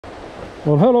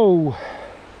Well, hello,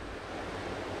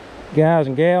 guys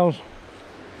and gals.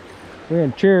 We're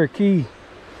in Cherokee,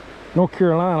 North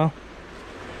Carolina,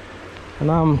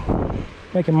 and I'm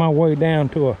making my way down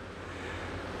to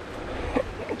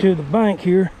the bank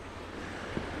here,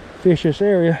 fish this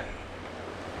area,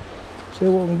 see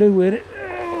what we can do with it.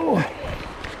 Oh,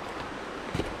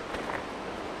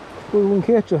 hopefully we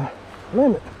can catch a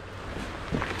limit.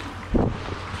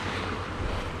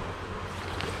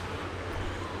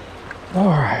 All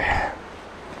right.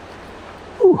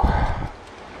 Whew.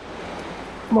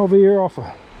 I'm over here off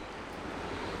a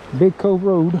Big Cove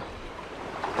Road.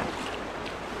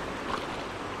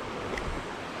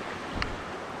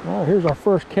 All right, here's our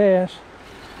first cast.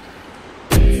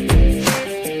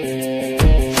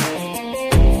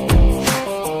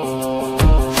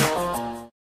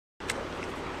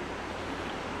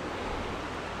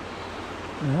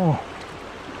 Now,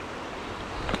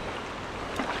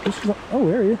 this is oh,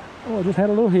 there he is. Oh, I just had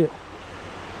a little hit.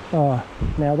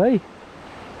 Now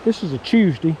this is a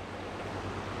Tuesday,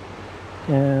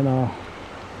 and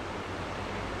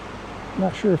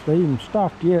not sure if they even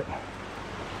stopped yet.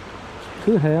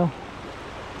 Could have,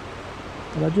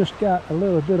 but I just got a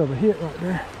little bit of a hit right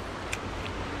there.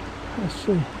 Let's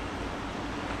see.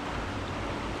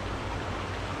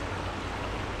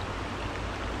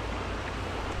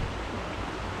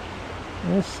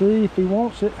 Let's see if he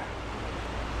wants it.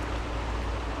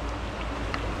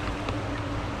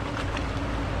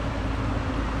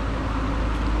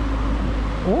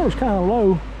 The water's kind of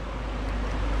low.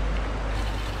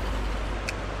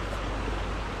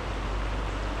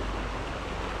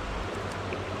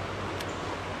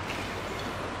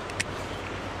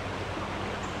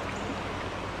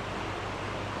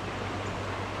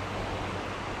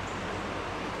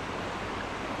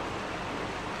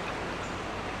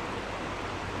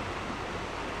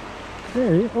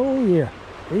 There he is. Oh yeah,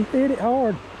 he hit it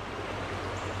hard.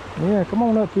 Yeah, come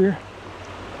on up here.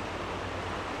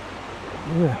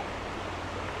 Yeah.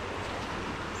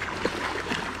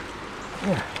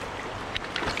 Yeah.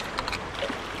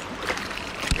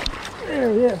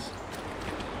 There he is.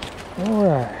 All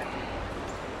right.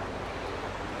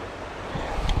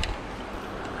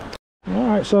 All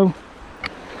right, so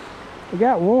we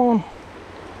got one.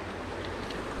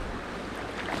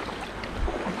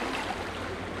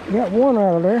 Got one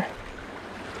out of there.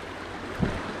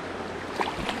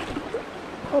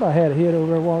 Thought I had a hit over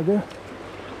there a while ago.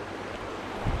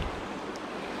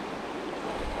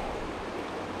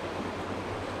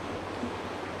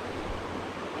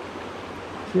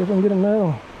 See if I can get another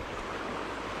one.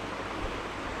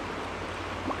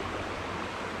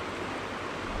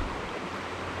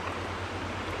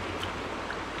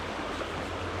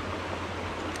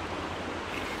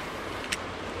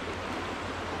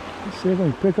 Let's see if I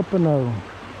can pick up another one.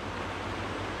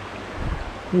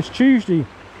 It's Tuesday.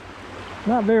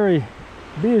 Not very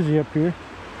busy up here.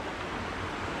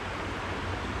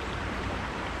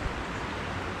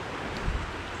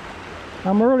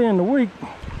 I'm early in the week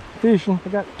fishing. I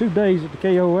got 2 days at the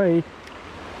KOA.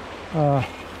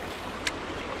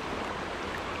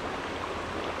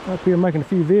 Up here making a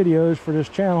few videos for this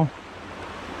channel.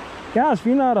 Guys, if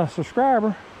you're not a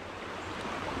subscriber,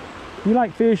 if you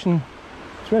like fishing,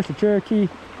 especially Cherokee,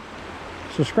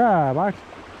 subscribe. I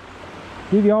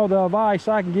give you all the advice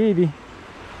I can give you,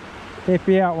 help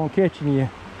you out on catching your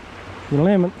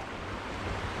limit.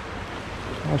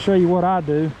 I'll show you what I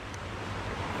do.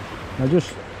 I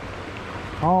just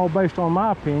all based on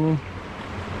my opinion.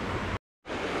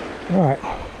 All right,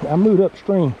 I moved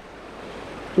upstream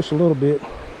just a little bit.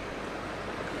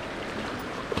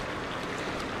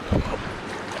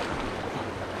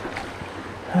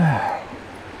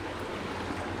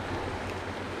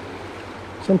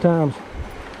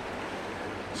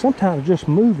 Sometimes just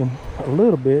moving a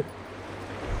little bit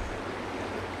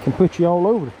can put you all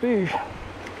over the fish.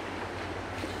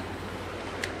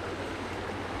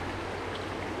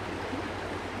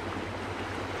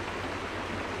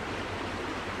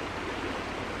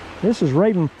 This is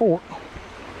Raven Fork.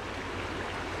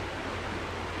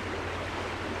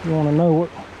 You want to know what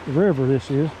river this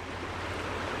is.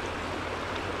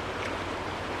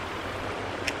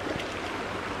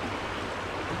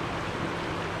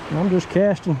 I'm just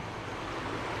casting.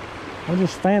 I'm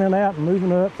just fanning out and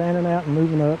moving up, fanning out and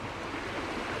moving up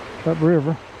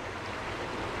river.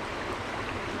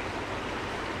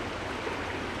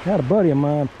 I had a buddy of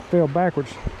mine fell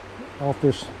backwards off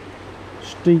this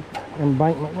steep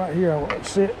embankment right here. I want to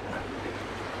sit.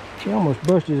 He almost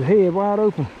busted his head wide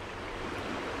open.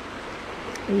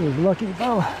 He was a lucky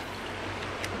fella.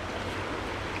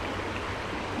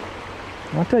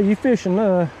 I tell you, fishing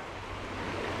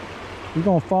You're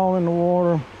gonna fall in the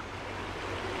water.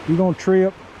 You're gonna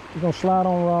trip. You're gonna slide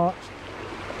on rocks.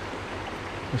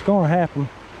 It's gonna happen.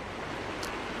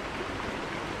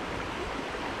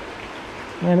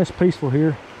 Man, it's peaceful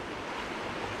here.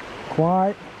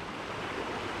 Quiet.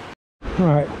 All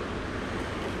right.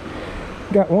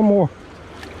 Got one more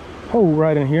hole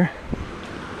right in here.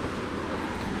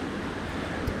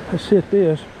 Let's hit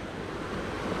this.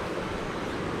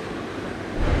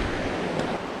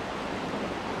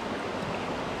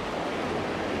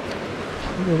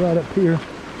 Go right up here.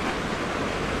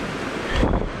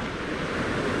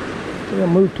 We'll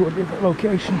move to a different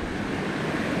location.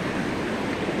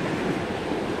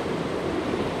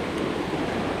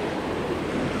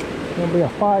 Gonna be a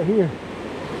fight here.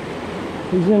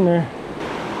 He's in there.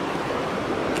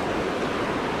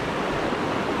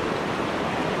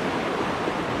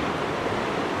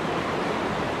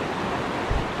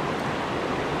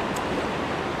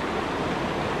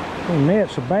 The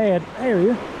net's a bad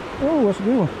area. Oh, that's a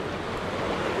good one.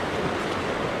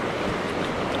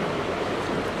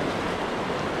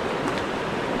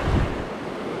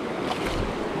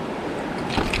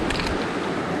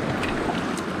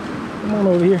 Come on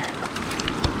over here.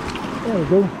 There we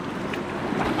go.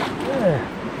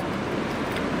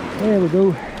 There we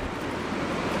go.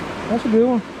 That's a good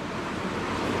one.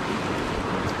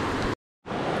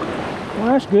 Well,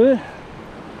 that's good.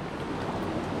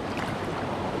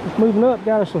 Just moving up,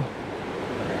 got us a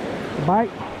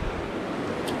bite.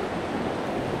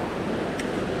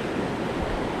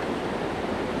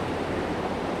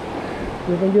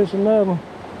 See if we can get another one.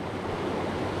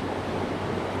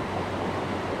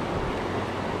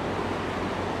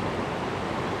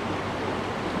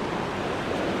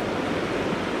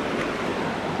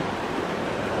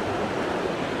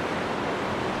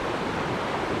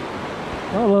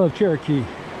 I love Cherokee.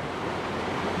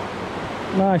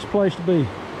 Nice place to be.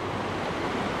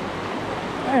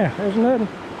 Yeah, there's another.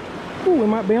 Ooh, we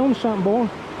might be on something, boy.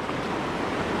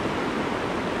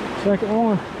 Second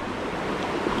one.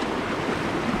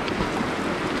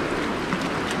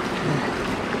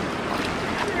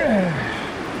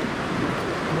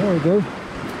 There we go.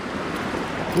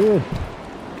 Good.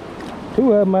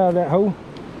 Two of them out of that hole.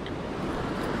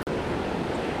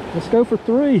 Let's go for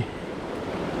three.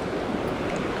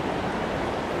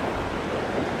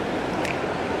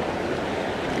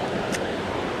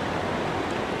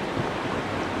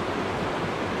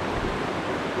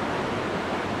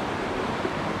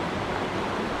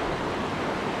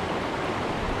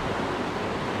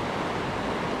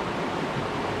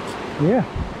 Yeah,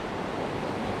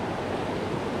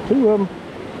 two of them.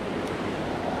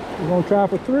 We're gonna try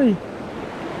for three.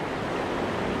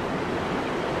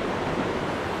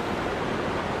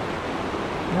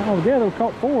 Now together we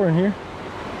caught four in here.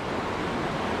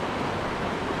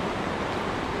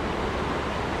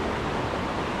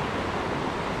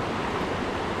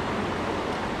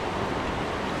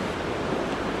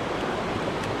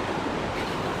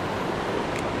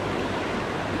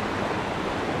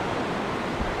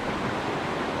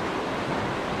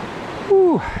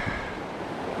 Whew.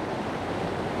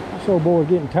 This old boy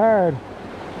getting tired.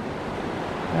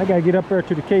 I gotta get up there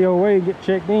to the KOA and get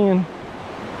checked in.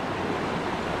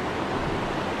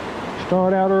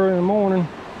 Start out early in the morning.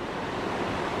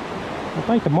 I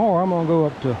think tomorrow I'm gonna go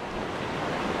up to a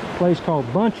place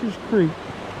called Bunches Creek.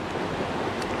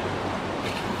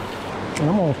 And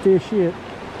I'm gonna fish it.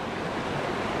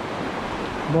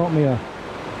 I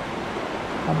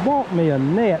bought me a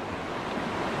net.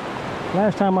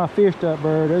 Last time I fished up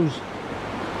there, those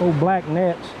old black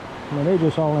nets, I mean, they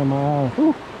just all in my eye.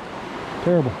 Whew,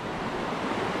 terrible.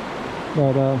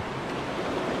 But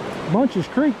Bunches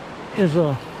Creek is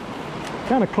a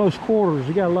kind of close quarters.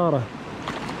 You got a lot of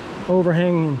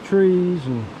overhanging trees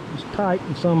and it's tight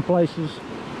in some places.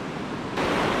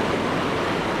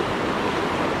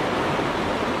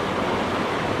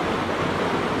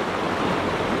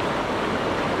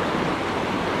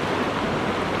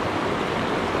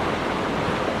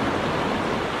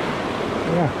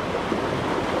 Yeah.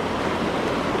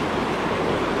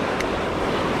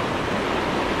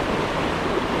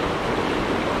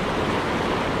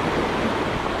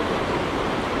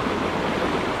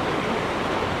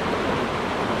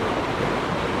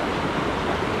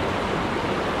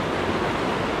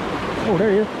 Oh,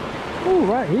 there he is. Oh,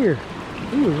 right here.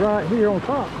 He was right here on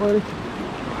top, buddy.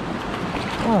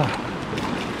 Ah.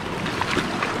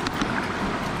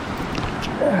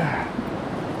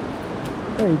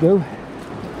 There you go.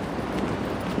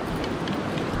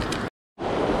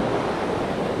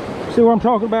 See what I'm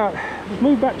talking about? Just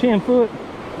move about 10 foot.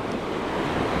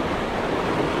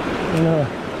 And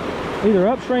either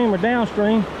upstream or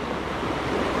downstream.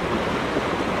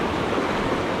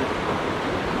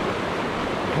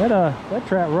 That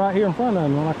trout right here in front of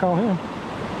him when I caught him.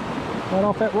 Right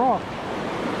off that rock.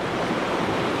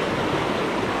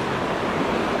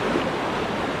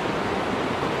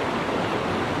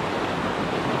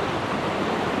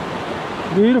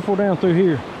 Beautiful down through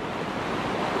here.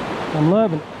 I'm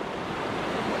loving it.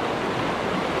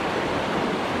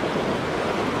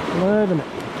 Loving it.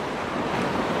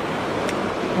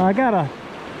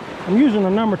 I'm using a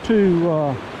number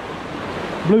 2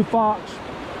 blue fox.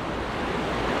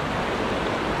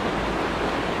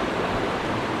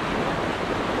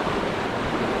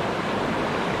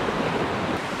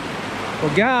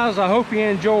 Well guys, I hope you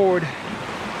enjoyed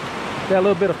that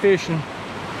little bit of fishing.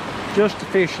 Just the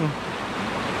fishing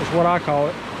is what I call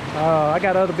it. I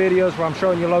got other videos where I'm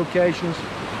showing you locations.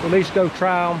 At least go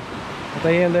try them. If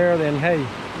they in there, then hey, you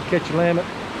catch your limit,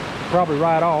 probably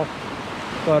right off.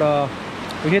 But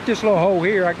we hit this little hole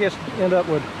here. I guess end up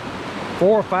with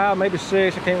 4 or 5, maybe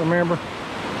 6, I can't remember.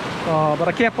 But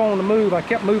I kept on the move. I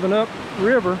kept moving up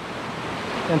river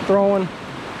and throwing.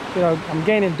 You know, I'm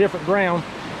gaining different ground.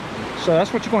 So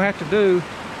that's what you're gonna have to do to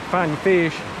find your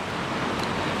fish.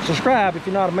 Subscribe if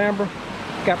you're not a member.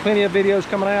 Got plenty of videos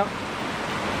coming out.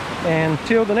 And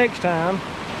until the next time,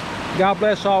 God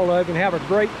bless all of you and have a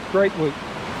great, great week.